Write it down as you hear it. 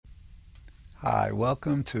Hi,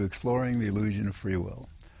 welcome to Exploring the Illusion of Free Will.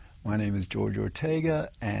 My name is George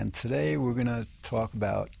Ortega, and today we're going to talk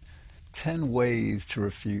about 10 ways to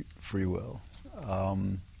refute free will.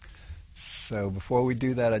 So before we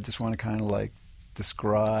do that, I just want to kind of like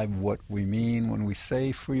describe what we mean when we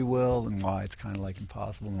say free will and why it's kind of like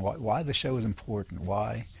impossible and why the show is important,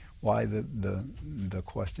 why the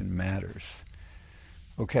question matters.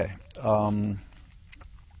 Okay,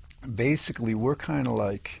 basically we're kind of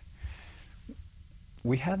like,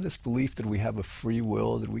 we have this belief that we have a free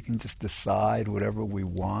will, that we can just decide whatever we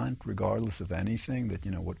want, regardless of anything, that,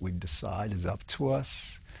 what we decide is up to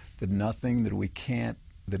us, that nothing that we can't,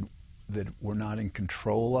 that we're not in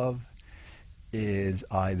control of is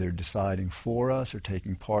either deciding for us or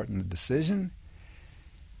taking part in the decision.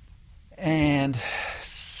 And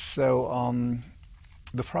so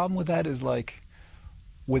the problem with that is, like,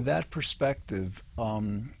 with that perspective,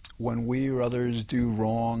 when we or others do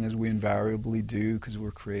wrong, as we invariably do because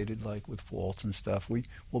we're created like with faults and stuff, we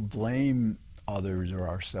will blame others or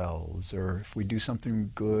ourselves. Or if we do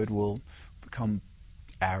something good, we'll become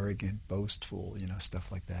arrogant, boastful,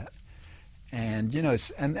 stuff like that. And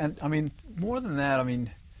it's and I mean, more than that, I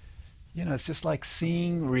mean, it's just like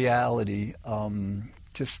seeing reality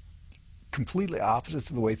just completely opposite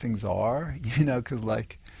to the way things are. Because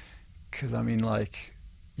I mean, like,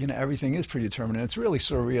 everything is predetermined, and it's really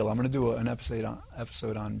surreal. I'm going to do an episode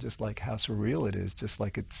on just like how surreal it is, just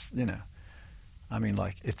like it's, I mean,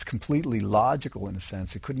 like, it's completely logical in a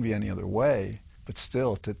sense. It couldn't be any other way, but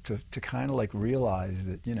still to kind of like realize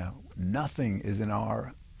that, nothing is in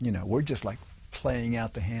our, we're just like playing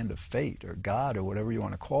out the hand of fate or God or whatever you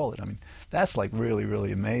want to call it. I mean, that's like really,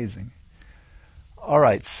 really amazing. All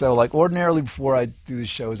right, so like ordinarily before I do the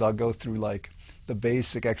shows, I'll go through like the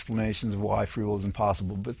basic explanations of why free will is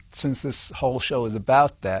impossible. But since this whole show is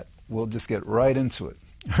about that, we'll just get right into it.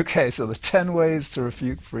 Okay, so the 10 ways to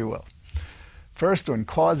refute free will. First one,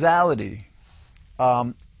 causality.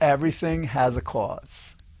 Everything has a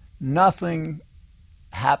cause. Nothing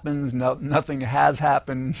happens, nothing has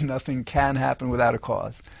happened, nothing can happen without a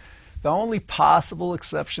cause. The only possible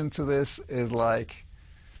exception to this is like,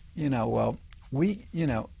 it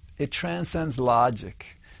transcends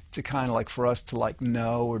logic to kind of like for us to like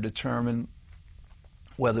know or determine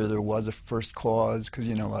whether there was a first cause, because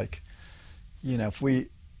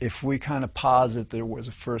if we kind of posit there was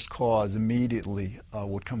a first cause, immediately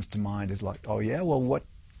what comes to mind is like, oh yeah, well what,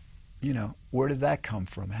 where did that come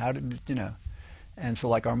from? How did it, and so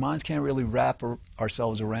like our minds can't really wrap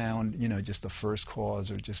ourselves around just the first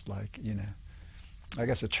cause, or just like I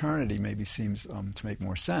guess eternity maybe seems to make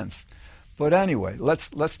more sense. But anyway,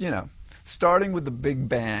 let's starting with the Big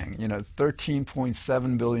Bang,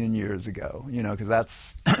 13.7 billion years ago, because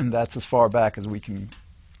that's that's as far back as we can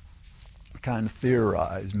kind of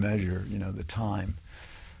theorize, measure, the time.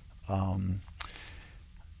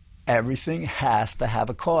 Everything has to have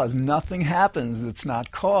a cause. Nothing happens that's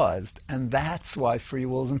not caused, and that's why free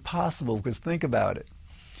will is impossible. Because think about it: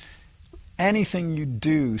 anything you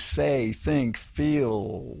do, say, think,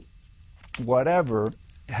 feel, whatever,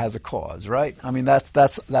 has a cause, right? I mean, that's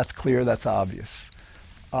clear, that's obvious.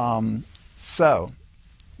 So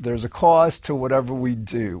there's a cause to whatever we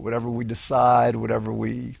do, whatever we decide, whatever.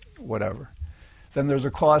 Then there's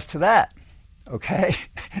a cause to that, okay?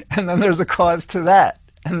 And then there's a cause to that,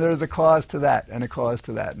 and there's a cause to that, and a cause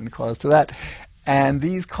to that, and a cause to that. And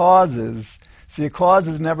these causes, see, a cause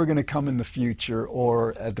is never going to come in the future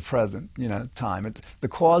or at the present, time. The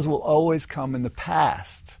cause will always come in the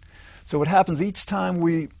past. So what happens each time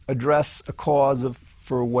we address a cause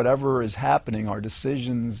for whatever is happening, our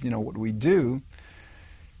decisions, what we do,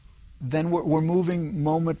 then we're moving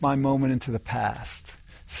moment by moment into the past.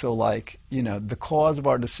 So like, the cause of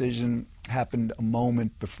our decision happened a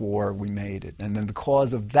moment before we made it. And then the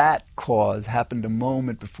cause of that cause happened a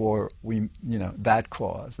moment before we, that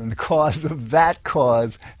cause. And the cause of that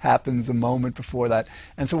cause happens a moment before that.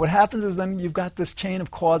 And so what happens is then you've got this chain of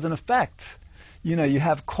cause and effect. You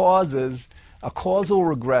have causes, a causal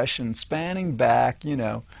regression spanning back,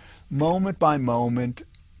 moment by moment,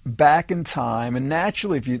 back in time. And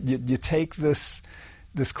naturally, if you take this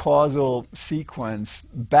causal sequence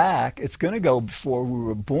back, it's going to go before we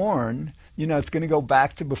were born. It's going to go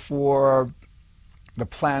back to before the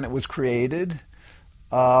planet was created.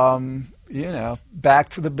 Back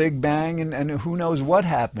to the Big Bang, and who knows what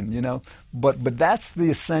happened, But that's the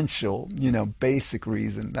essential, basic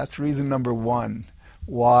reason. That's reason number one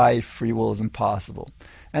why free will is impossible.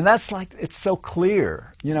 And that's like, it's so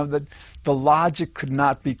clear, that the logic could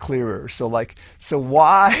not be clearer. So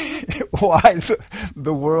why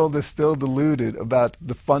the world is still deluded about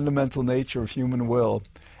the fundamental nature of human will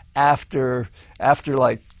after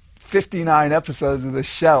like 59 episodes of the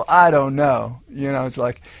show? I don't know. It's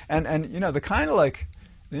like, and the kind of like,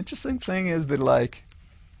 the interesting thing is that like,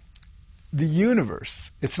 the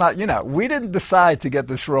universe, it's not, we didn't decide to get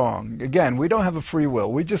this wrong. Again, we don't have a free will.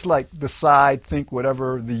 We just like decide, think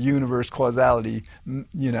whatever the universe causality,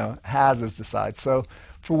 has us decide. So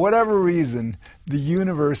for whatever reason, the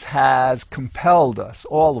universe has compelled us,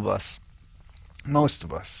 all of us, most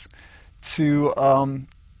of us, to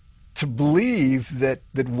believe that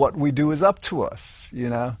what we do is up to us,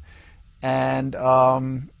 and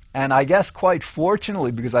I guess quite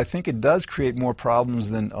fortunately, because I think it does create more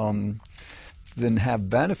problems than have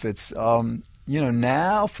benefits.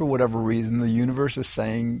 Now for whatever reason, the universe is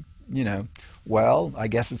saying, well, I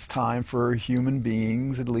guess it's time for human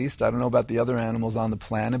beings, at least. I don't know about the other animals on the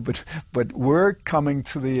planet, but we're coming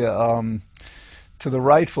to the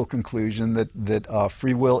rightful conclusion that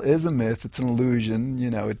free will is a myth. It's an illusion.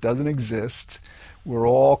 It doesn't exist. We're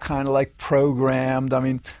all kind of like programmed. I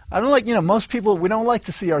mean, I don't like, most people, we don't like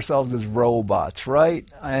to see ourselves as robots, right?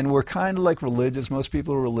 And we're kind of like religious. Most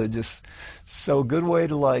people are religious. So a good way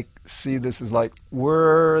to like see this is like,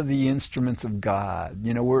 we're the instruments of God.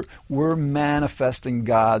 We're manifesting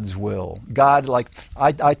God's will. God, like,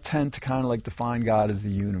 I tend to kind of like define God as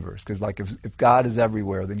the universe, because like if God is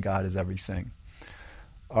everywhere, then God is everything.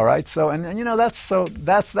 All right, so and that's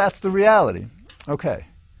the reality. Okay,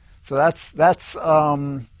 so that's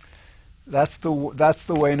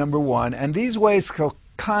the way number one, and these ways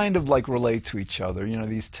kind of like relate to each other.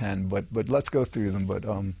 These 10, but let's go through them. But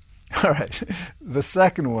all right, the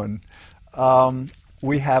second one,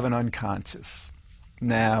 we have an unconscious.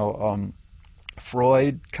 Now,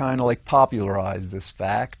 Freud kind of like popularized this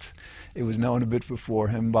fact. It was known a bit before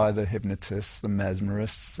him by the hypnotists, the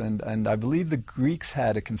mesmerists, and I believe the Greeks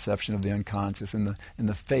had a conception of the unconscious and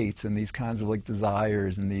the fates and these kinds of like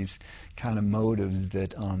desires and these kind of motives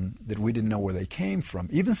that we didn't know where they came from.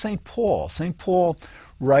 Even St. Paul,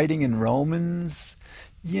 writing in Romans,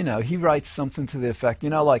 he writes something to the effect,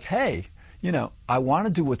 like, hey, I want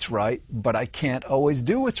to do what's right, but I can't always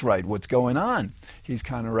do what's right. What's going on? He's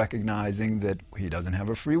kind of recognizing that he doesn't have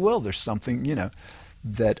a free will. There's something,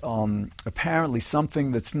 that apparently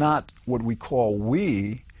something that's not what we call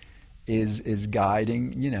we is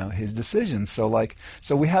guiding, his decisions. So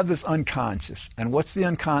we have this unconscious. And what's the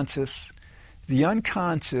unconscious? The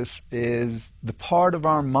unconscious is the part of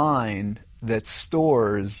our mind that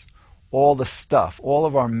stores all the stuff, all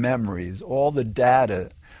of our memories, all the data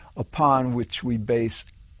upon which we base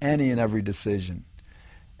any and every decision.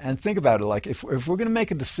 And think about it, like if we're going to make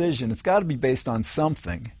a decision, it's got to be based on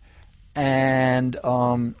something. And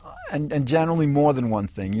generally more than one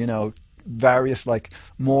thing, various like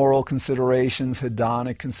moral considerations,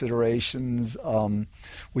 hedonic considerations.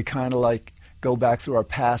 We kind of like go back through our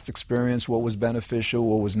past experience, what was beneficial,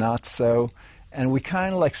 what was not so, and we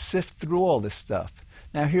kind of like sift through all this stuff.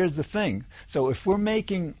 Now here's the thing. So if we're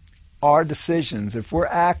making our decisions, if we're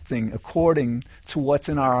acting according to what's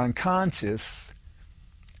in our unconscious,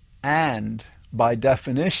 and by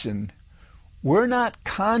definition, we're not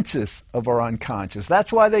conscious of our unconscious.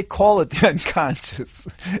 That's why they call it the unconscious.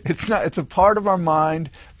 It's a part of our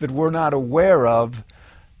mind that we're not aware of,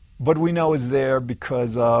 but we know is there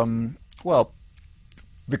because,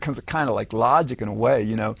 because of kind of like logic in a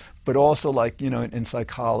way, but also like, in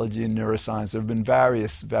psychology and neuroscience, there have been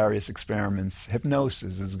various experiments.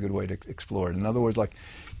 Hypnosis is a good way to explore it. In other words, like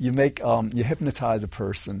you hypnotize a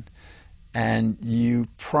person and you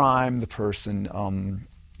prime the person,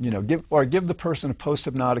 give the person a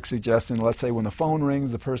post-hypnotic suggestion. Let's say when the phone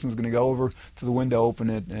rings, the person's going to go over to the window, open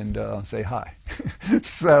it, and say hi.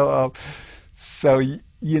 So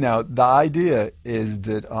the idea is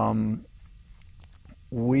that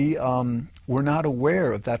we're not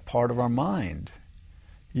aware of that part of our mind,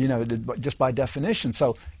 just by definition.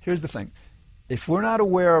 So here's the thing: if we're not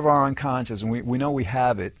aware of our unconscious, and we know we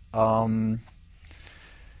have it,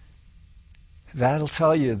 that'll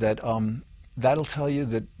tell you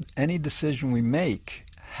that any decision we make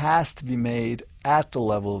has to be made at the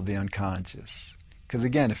level of the unconscious. Because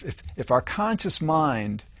again, if our conscious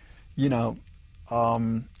mind,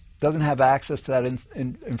 doesn't have access to that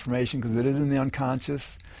information because it is in the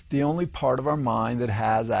unconscious, the only part of our mind that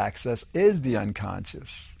has access is the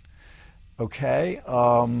unconscious. Okay?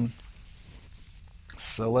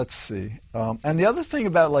 So let's see. And the other thing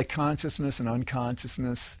about like consciousness and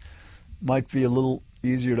unconsciousness might be a little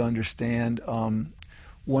easier to understand.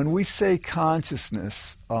 When we say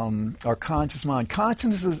consciousness, our conscious mind,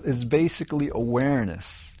 consciousness is basically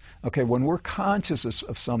awareness. Okay, when we're conscious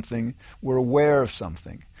of something, we're aware of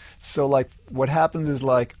something. So like what happens is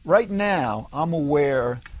like right now I'm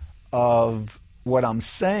aware of what I'm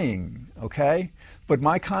saying, okay? But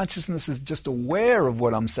my consciousness is just aware of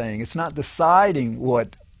what I'm saying. It's not deciding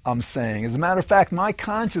what I'm saying. As a matter of fact, my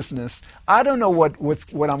consciousness, I don't know what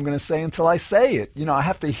I'm going to say until I say it. You know, I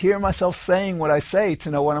have to hear myself saying what I say to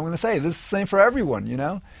know what I'm going to say. This is the same for everyone, you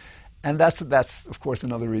know? And that's of course,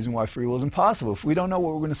 another reason why free will is impossible. If we don't know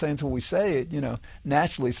what we're going to say until we say it, you know,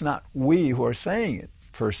 naturally it's not we who are saying it,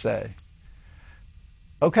 per se.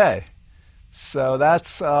 Okay, so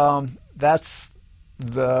that's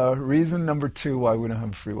the reason number 2 why we don't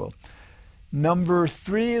have free will. Number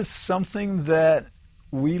 3 is something that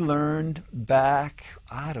we learned back,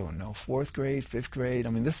 I don't know, 4th grade, 5th grade. I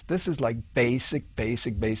mean, this is like basic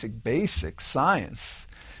science.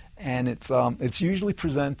 And it's usually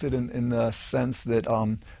presented in the sense that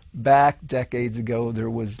back decades ago there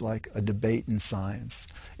was like a debate in science.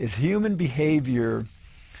 Is human behavior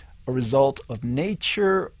a result of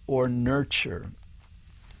nature or nurture?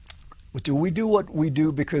 Do we do what we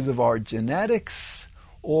do because of our genetics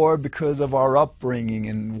or because of our upbringing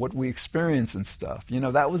and what we experience and stuff? You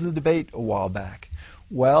know, that was the debate a while back.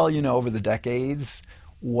 Well, you know, over the decades,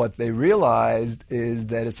 what they realized is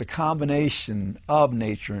that it's a combination of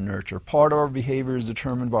nature and nurture. Part of our behavior is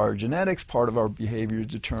determined by our genetics, part of our behavior is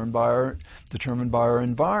determined by our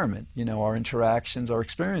environment, you know, our interactions, our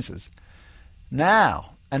experiences.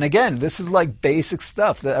 Now, and again, this is like basic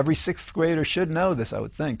stuff that every 6th grader should know this, I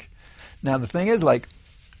would think. Now, the thing is, like,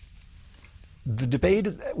 the debate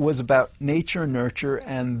was about nature and nurture,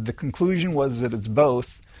 and the conclusion was that it's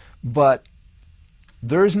both, but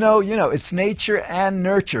there's no, you know, it's nature and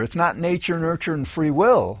nurture. It's not nature, nurture, and free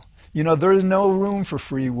will. You know, there is no room for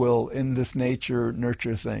free will in this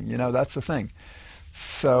nature-nurture thing. You know, that's the thing.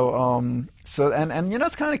 So, and you know,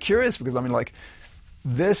 it's kind of curious because, I mean, like,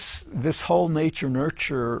 this whole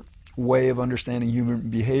nature-nurture way of understanding human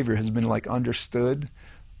behavior has been, like, understood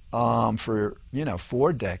for, you know,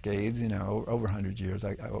 4 decades, you know, over 100 years,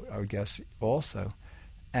 I would guess also.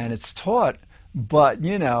 And it's taught, but,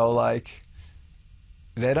 you know, like,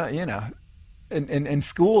 they don't, you know, in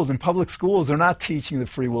schools, in public schools, they're not teaching that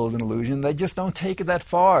free will is an illusion. They just don't take it that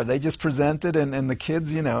far. They just present it, and the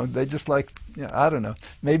kids, you know, they just like, you know, I don't know.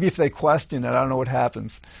 Maybe if they question it, I don't know what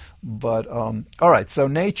happens. But all right, so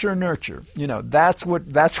nature and nurture, you know, that's what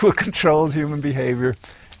controls human behavior,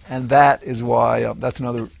 and that is why that's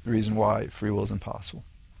another reason why free will is impossible.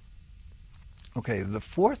 Okay,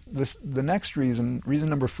 the next reason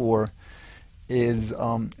number 4. Is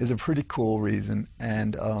a pretty cool reason,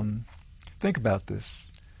 and think about this.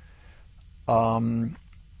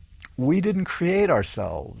 We didn't create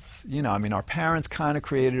ourselves. You know, I mean, our parents kind of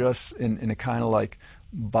created us in a kind of like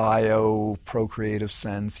bio-procreative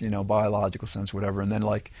sense, you know, biological sense, whatever, and then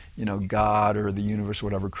like, you know, God or the universe,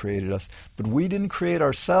 whatever, created us. But we didn't create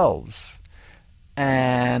ourselves.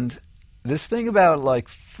 And this thing about like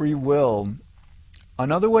free will,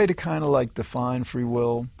 another way to kind of like define free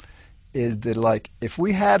will is that, like, if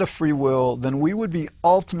we had a free will, then we would be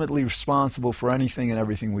ultimately responsible for anything and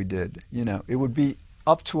everything we did. You know, it would be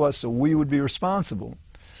up to us, so we would be responsible.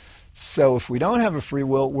 So if we don't have a free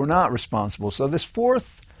will, we're not responsible. So this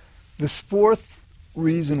fourth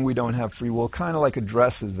reason we don't have free will kind of like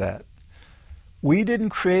addresses that. We didn't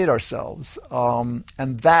create ourselves, and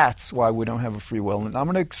that's why we don't have a free will. And I'm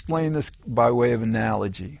going to explain this by way of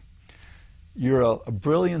analogy. You're a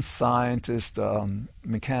brilliant scientist,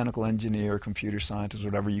 mechanical engineer, computer scientist,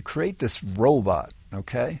 whatever. You create this robot,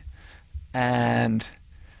 okay? And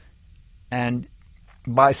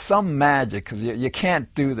by some magic, because you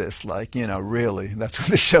can't do this, like, you know, really. That's what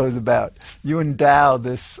the show is about. You endow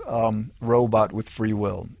this robot with free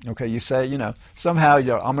will, okay? You say, you know, somehow,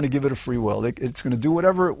 you know, I'm going to give it a free will. It's going to do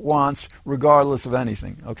whatever it wants, regardless of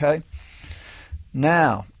anything, okay?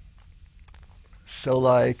 Now, so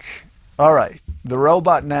like... all right, the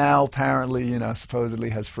robot now apparently, you know,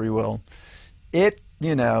 supposedly has free will. It,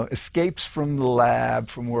 you know, escapes from the lab,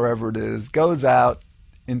 from wherever it is, goes out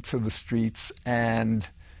into the streets and,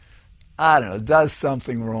 I don't know, does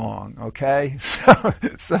something wrong, okay? So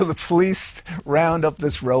the police round up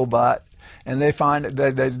this robot and they find,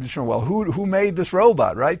 they determine, well, who made this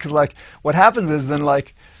robot, right? Because, like, what happens is then,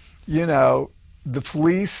 like, you know, the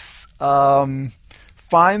police...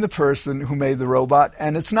 find the person who made the robot,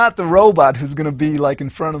 and it's not the robot who's going to be like in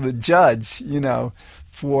front of the judge, you know,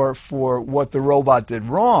 for what the robot did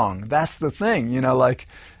wrong. That's the thing, you know, like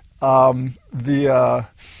the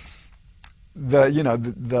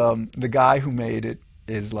guy who made it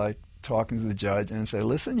is like talking to the judge and say,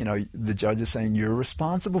 listen, the judge is saying you're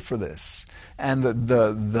responsible for this. And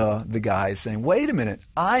the guy is saying, wait a minute,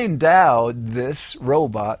 I endowed this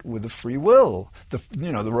robot with a free will.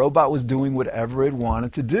 The robot was doing whatever it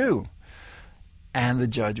wanted to do. And the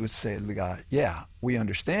judge would say to the guy, yeah, we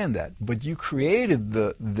understand that, but you created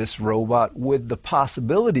this robot with the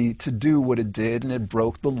possibility to do what it did, and it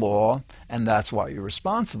broke the law, and that's why you're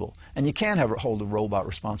responsible. And you can't hold a robot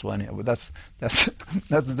responsible anyhow, but that's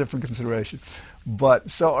a different consideration.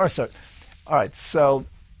 But all right, so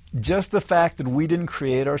just the fact that we didn't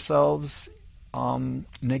create ourselves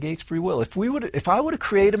negates free will. If I would have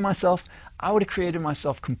created myself, I would have created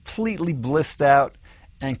myself completely blissed out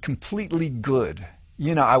and completely good.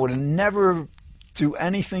 I would have never do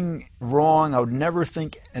anything wrong. I would never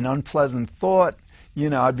think an unpleasant thought.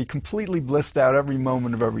 I'd be completely blissed out every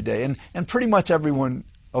moment of every day. And pretty much every one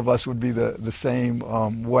of us would be the same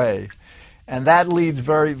way. And that leads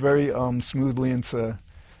very, very smoothly into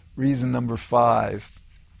reason number 5.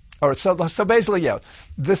 All right, so basically, yeah,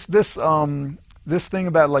 this thing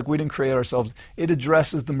about we didn't create ourselves, it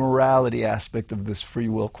addresses the morality aspect of this free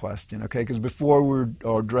will question, okay? Because before we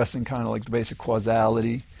were addressing kind of the basic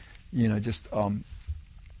causality, just are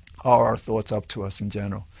our thoughts up to us in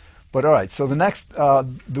general. But all right, so the next,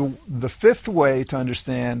 the fifth way to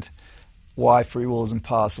understand why free will is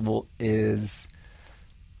impossible is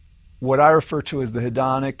what I refer to as the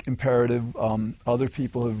hedonic imperative. Other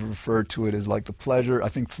people have referred to it as the pleasure. I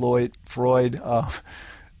think Freud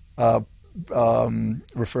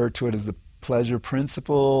referred to it as the pleasure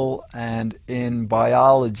principle, and in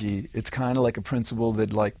biology it's kind of like a principle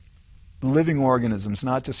that living organisms,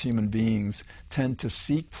 not just human beings, tend to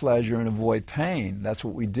seek pleasure and avoid pain. That's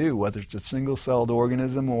what we do, whether it's a single-celled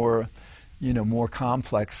organism or more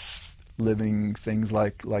complex living things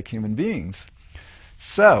like human beings.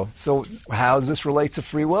 So how does this relate to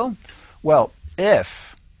free will? Well,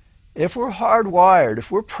 if we're hardwired,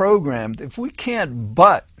 if we're programmed, if we can't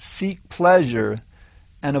but seek pleasure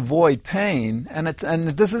and avoid pain, and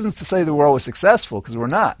this isn't to say that we're always successful, because we're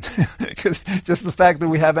not. Because just the fact that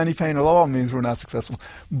we have any pain at all means we're not successful.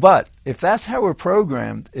 But if that's how we're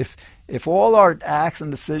programmed, if all our acts and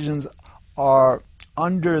decisions are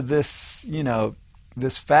under this,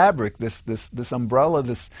 this fabric, this umbrella,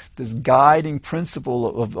 this guiding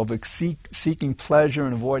principle of seeking pleasure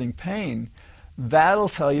and avoiding pain, that'll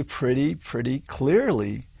tell you pretty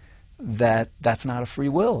clearly that that's not a free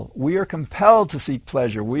will. We are compelled to seek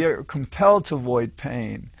pleasure. We are compelled to avoid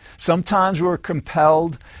pain. Sometimes we're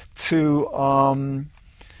compelled to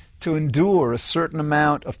endure a certain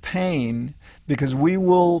amount of pain because we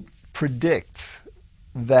will predict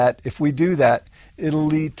that if we do that, it'll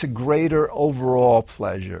lead to greater overall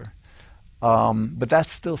pleasure. But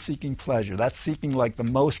that's still seeking pleasure. That's seeking the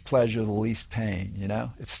most pleasure, the least pain,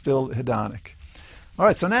 It's still hedonic. All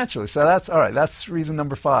right, so naturally. So that's reason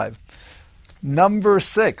number 5. Number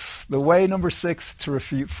 6, the way number 6 to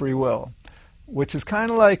refute free will, which is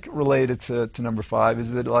kind of related to number 5,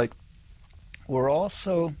 is that we're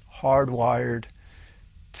also hardwired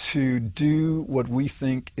to do what we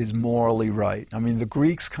think is morally right. I mean, the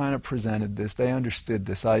Greeks kind of presented this. They understood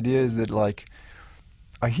this. Idea is that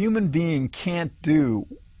a human being can't do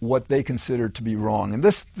what they consider to be wrong. And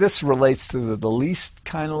this relates to the least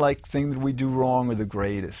kind of thing that we do wrong or the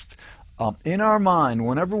greatest. In our mind,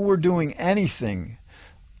 whenever we're doing anything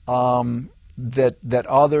that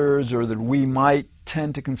others or that we might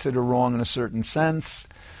tend to consider wrong in a certain sense,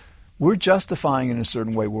 we're justifying it in a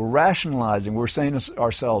certain way. We're rationalizing. We're saying to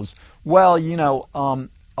ourselves, well,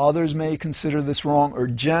 others may consider this wrong, or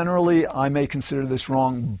generally I may consider this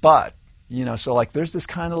wrong, but, so there's this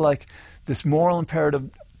kind of this moral imperative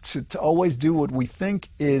to always do what we think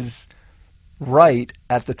is right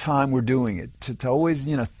at the time we're doing it, to always,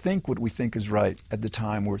 think what we think is right at the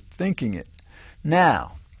time we're thinking it.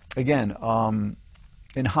 Now, again,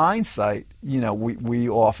 in hindsight, we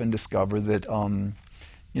often discover that,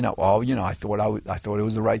 I thought it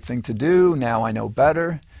was the right thing to do. Now I know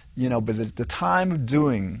better, but at the time of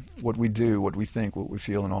doing what we do, what we think, what we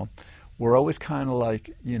feel and all, we're always kind of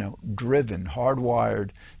driven,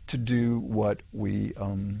 hardwired to do what we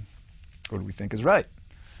think is right.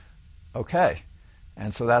 Okay,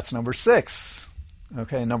 and so that's number 6.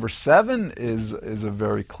 Okay, number 7 is a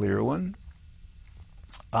very clear one.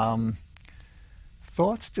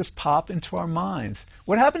 Thoughts just pop into our minds.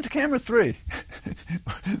 What happened to camera 3?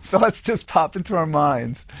 Thoughts just pop into our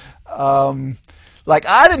minds.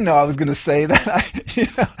 I didn't know I was going to say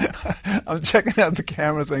that. I'm checking out the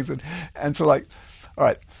camera things, and so all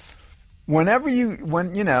right.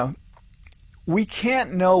 We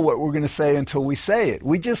can't know what we're going to say until we say it.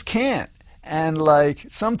 We just can't. And like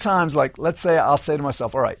sometimes, like let's say I'll say to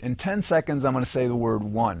myself, all right, in 10 seconds I'm going to say the word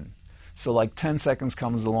one. So like 10 seconds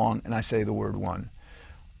comes along and I say the word one.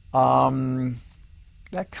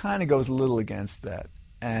 That kind of goes a little against that.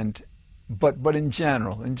 But in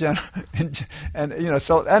general, and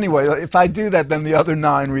so anyway, if I do that, then the other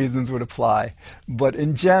 9 reasons would apply. But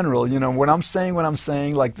in general, when I'm saying,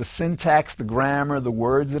 like the syntax, the grammar, the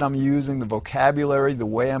words that I'm using, the vocabulary, the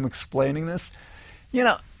way I'm explaining this,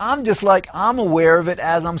 I'm just like, I'm aware of it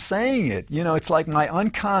as I'm saying it. It's like my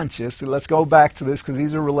unconscious, let's go back to this because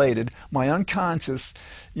these are related. My unconscious,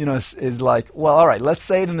 is like, well, all right, let's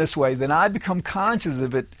say it in this way. Then I become conscious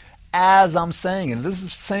of it as I'm saying it. This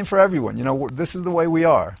is the same for everyone. This is the way we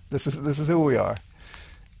are. This is who we are.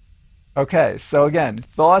 Okay, so again,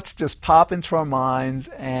 thoughts just pop into our minds,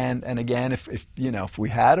 and again, if we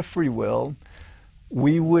had a free will,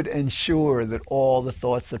 we would ensure that all the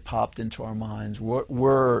thoughts that popped into our minds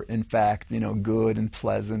were in fact, good and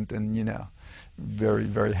pleasant and, very,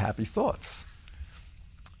 very happy thoughts.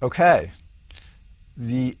 Okay,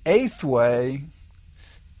 the 8th way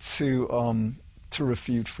to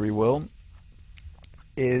refute free will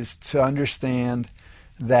is to understand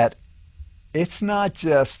that it's not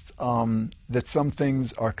just that some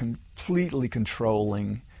things are completely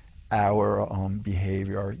controlling our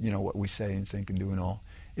behavior, or, what we say and think and do and all.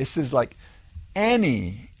 It's just like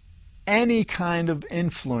any kind of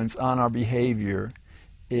influence on our behavior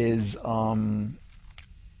is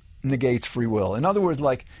negates free will. In other words,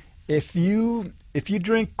 like if you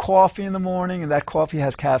drink coffee in the morning and that coffee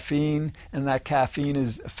has caffeine and that caffeine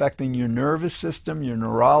is affecting your nervous system, your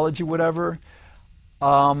neurology, whatever,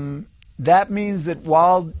 that means that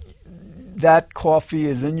while that coffee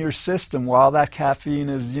is in your system, while that caffeine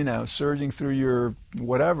is, surging through your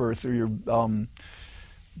whatever, through your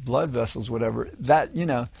blood vessels, whatever, that,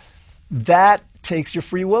 that takes your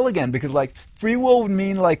free will again. Because like free will would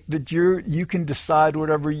mean like that you can decide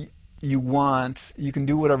whatever you want, you can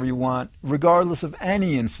do whatever you want, regardless of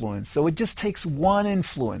any influence. So it just takes one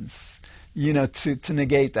influence, to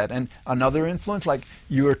negate that. And another influence, like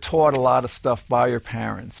you are taught a lot of stuff by your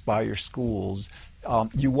parents, by your schools.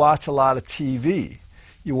 You watch a lot of TV.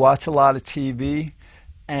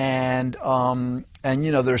 And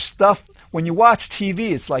there's stuff, when you watch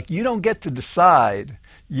TV, it's like you don't get to decide,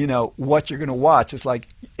 what you're going to watch. It's like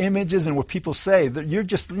images and what people say. You're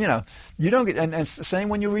just, you don't get, and it's the same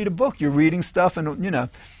when you read a book. You're reading stuff and,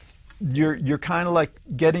 you're kind of like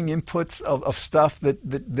getting inputs of stuff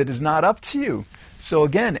that is not up to you. So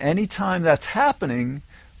again, anytime that's happening,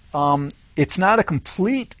 it's not a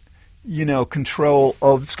complete control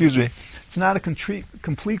of, it's not a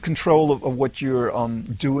complete control of what you're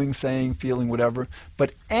doing, saying, feeling, whatever,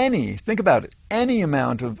 but think about it, any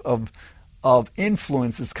amount of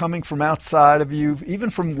influence is coming from outside of you, even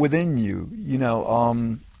from within you,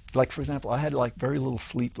 like for example, I had like very little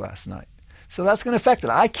sleep last night. So that's going to affect it.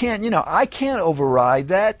 I can't override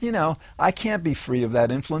that, I can't be free of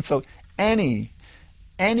that influence. So any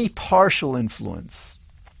partial influence,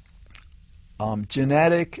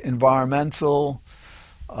 genetic, environmental,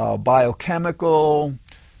 biochemical,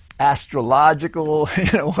 astrological,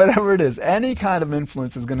 whatever it is, any kind of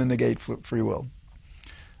influence is going to negate free will.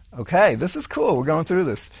 Okay, this is cool. We're going through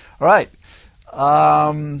this. All right.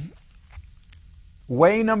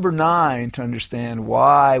 Way number 9 to understand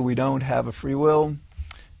why we don't have a free will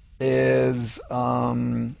is,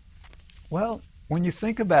 when you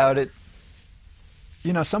think about it,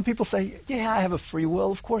 some people say, yeah, I have a free will.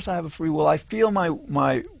 Of course I have a free will. I feel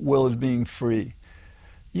my will is being free.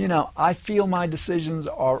 I feel my decisions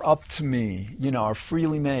are up to me, are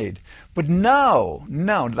freely made. But no,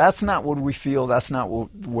 that's not what we feel. That's not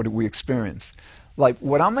what we experience. Like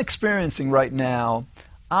what I'm experiencing right now,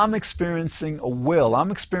 I'm experiencing a will. I'm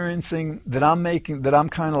experiencing that I'm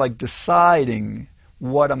kind of like deciding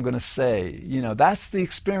what I'm going to say. That's the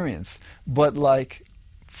experience. But like,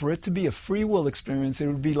 for it to be a free will experience, it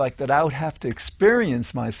would be like that I would have to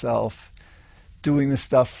experience myself doing the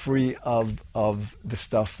stuff free of the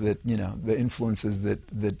stuff that, the influences that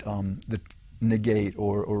negate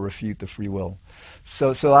or refute the free will.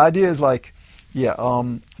 So the idea is like,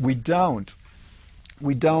 we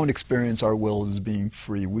don't experience our wills as being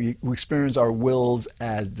free. We experience our wills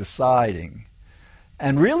as deciding.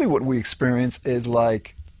 And really what we experience is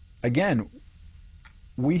like, again,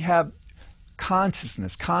 we have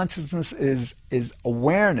consciousness. Consciousness is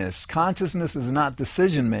awareness. Consciousness is not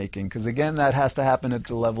decision making, because again, that has to happen at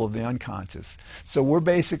the level of the unconscious. So we're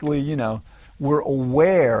basically, we're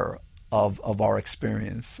aware of our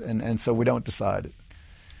experience, and so we don't decide it.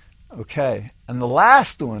 Okay, and the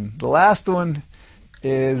last one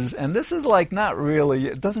is, and this is like not really,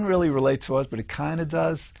 it doesn't really relate to us, but it kind of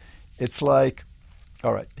does. It's like,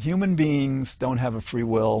 all right, human beings don't have a free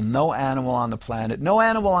will. No animal on the planet, no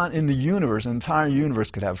animal in the universe, the entire universe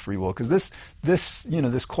could have free will. Because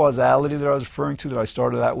this causality that I was referring to, that I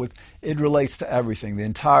started out with, it relates to everything. The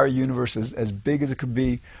entire universe is as big as it could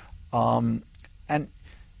be, and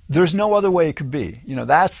there's no other way it could be.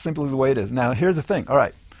 That's simply the way it is. Now, here's the thing. All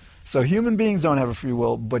right, so human beings don't have a free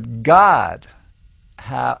will, but God,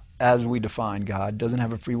 as we define God, doesn't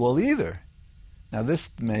have a free will either. Now,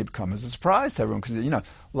 this may come as a surprise to everyone because, a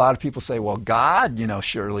lot of people say, well, God,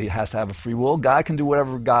 surely has to have a free will. God can do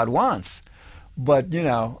whatever God wants. But, you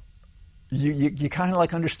kind of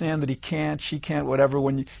like understand that he can't, she can't, whatever.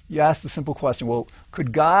 When you ask the simple question, well,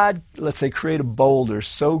 could God, let's say, create a boulder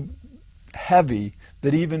so heavy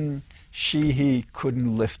that even he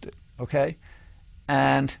couldn't lift it, okay?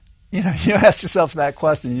 And you ask yourself that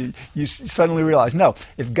question, you suddenly realize, no,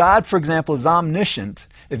 if God, for example, is omniscient,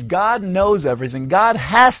 if God knows everything, God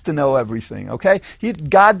has to know everything, okay?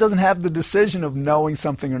 God doesn't have the decision of knowing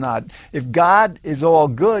something or not. If God is all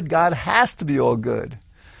good, God has to be all good,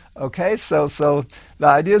 okay? So the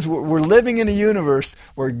idea is we're living in a universe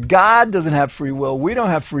where God doesn't have free will, we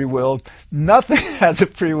don't have free will, nothing has a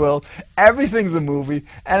free will, everything's a movie,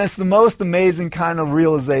 and it's the most amazing kind of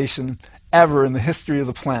realization ever in the history of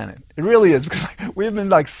the planet. It really is, because we've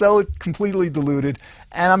been so completely deluded.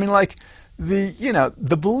 And I mean,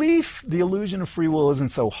 the belief, the illusion of free will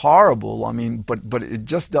isn't so horrible. I mean, but it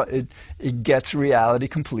just it gets reality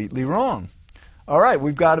completely wrong. All right,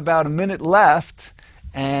 we've got about a minute left,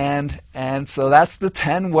 and so that's the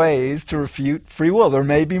 10 ways to refute free will. There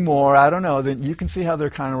may be more. I don't know. Then you can see how they're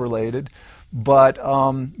kind of related, but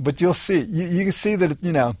you'll see. You can see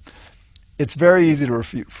that it's very easy to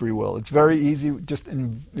refute free will. It's very easy just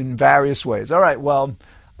in various ways. All right, well,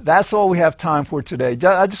 that's all we have time for today.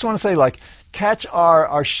 I just want to say, catch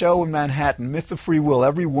our show in Manhattan, Myth of Free Will,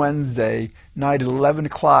 every Wednesday night at 11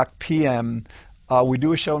 o'clock p.m. We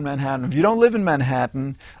do a show in Manhattan. If you don't live in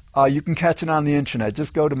Manhattan, you can catch it on the internet.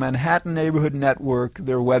 Just go to Manhattan Neighborhood Network,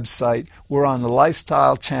 their website. We're on the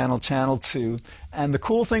Lifestyle Channel, Channel 2. And the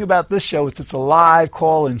cool thing about this show is it's a live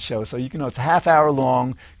call-in show. So it's a half hour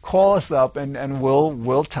long. Call us up and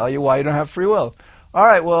we'll tell you why you don't have free will. All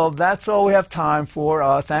right, well, that's all we have time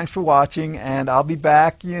for. Thanks for watching, and I'll be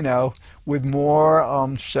back, with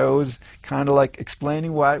more shows kind of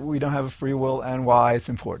explaining why we don't have a free will and why it's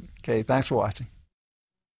important. Okay, thanks for watching.